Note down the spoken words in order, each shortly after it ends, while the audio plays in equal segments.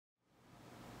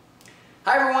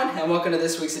Hi everyone, and welcome to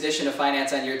this week's edition of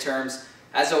Finance on Your Terms.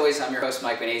 As always, I'm your host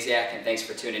Mike Banasiak, and thanks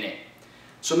for tuning in.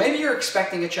 So maybe you're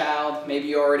expecting a child, maybe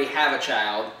you already have a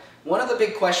child. One of the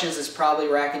big questions that's probably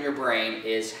racking your brain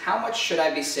is, how much should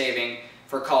I be saving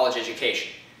for college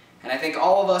education? And I think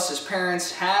all of us as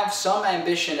parents have some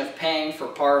ambition of paying for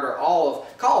part or all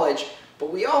of college,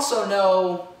 but we also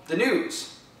know the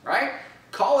news, right?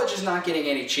 College is not getting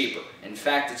any cheaper. In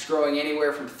fact, it's growing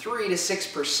anywhere from 3 to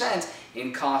 6%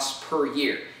 in costs per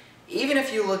year. Even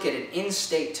if you look at an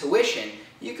in-state tuition,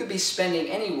 you could be spending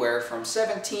anywhere from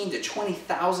 $17,000 to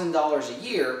 $20,000 a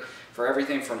year for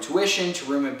everything from tuition to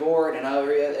room and board and all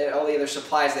the other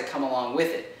supplies that come along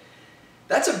with it.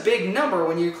 That's a big number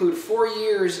when you include 4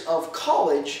 years of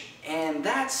college, and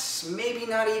that's maybe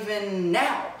not even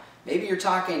now. Maybe you're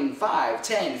talking 5,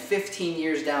 10, 15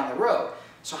 years down the road.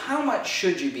 So how much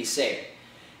should you be saving?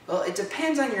 Well, it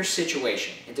depends on your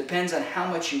situation. It depends on how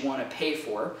much you want to pay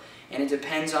for, and it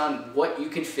depends on what you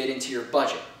can fit into your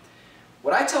budget.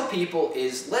 What I tell people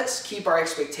is, let's keep our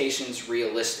expectations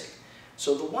realistic.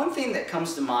 So the one thing that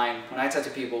comes to mind when I talk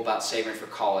to people about saving for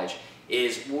college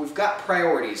is we've got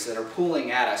priorities that are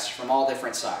pulling at us from all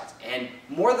different sides. And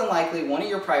more than likely, one of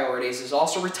your priorities is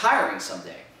also retiring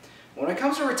someday. When it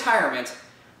comes to retirement,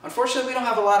 unfortunately, we don't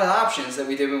have a lot of options that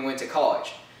we did when we went to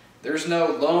college. There's no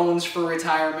loans for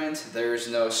retirement, there's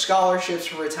no scholarships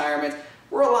for retirement.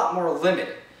 We're a lot more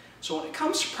limited. So when it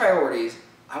comes to priorities,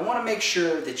 I want to make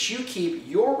sure that you keep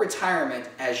your retirement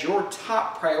as your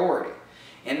top priority.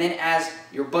 And then as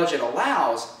your budget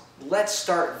allows, let's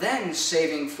start then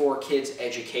saving for kids'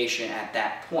 education at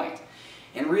that point.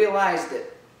 And realize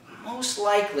that most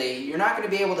likely you're not going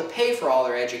to be able to pay for all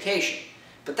their education.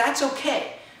 But that's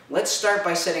okay. Let's start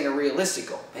by setting a realistic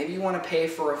goal. Maybe you want to pay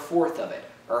for a fourth of it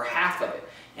or half of it.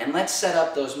 And let's set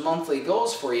up those monthly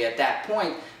goals for you at that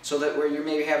point, so that where you're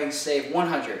maybe having to save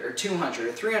 $100 or $200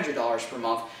 or $300 per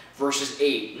month versus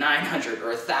 $800, $900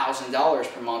 or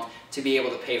 $1,000 per month to be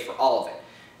able to pay for all of it.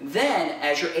 Then,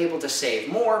 as you're able to save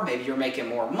more, maybe you're making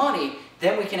more money,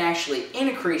 then we can actually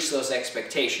increase those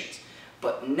expectations.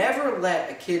 But never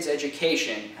let a kid's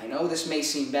education, I know this may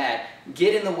seem bad,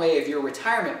 get in the way of your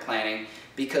retirement planning,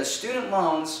 because student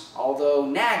loans, although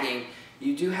nagging,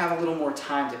 you do have a little more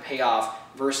time to pay off,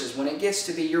 versus when it gets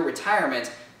to be your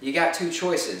retirement, you got two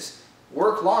choices: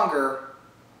 work longer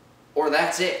or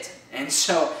that's it. And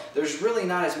so there's really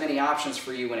not as many options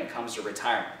for you when it comes to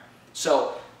retirement.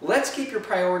 So let's keep your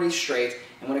priorities straight,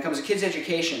 and when it comes to kids'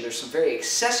 education, there's some very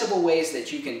accessible ways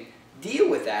that you can deal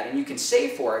with that and you can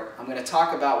save for it. I'm going to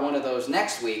talk about one of those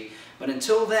next week, but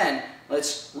until then,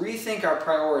 let's rethink our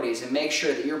priorities and make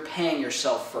sure that you're paying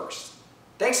yourself first.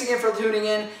 Thanks again for tuning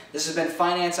in. This has been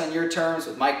Finance on Your Terms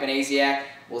with Mike Banasiak.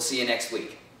 We'll see you next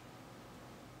week.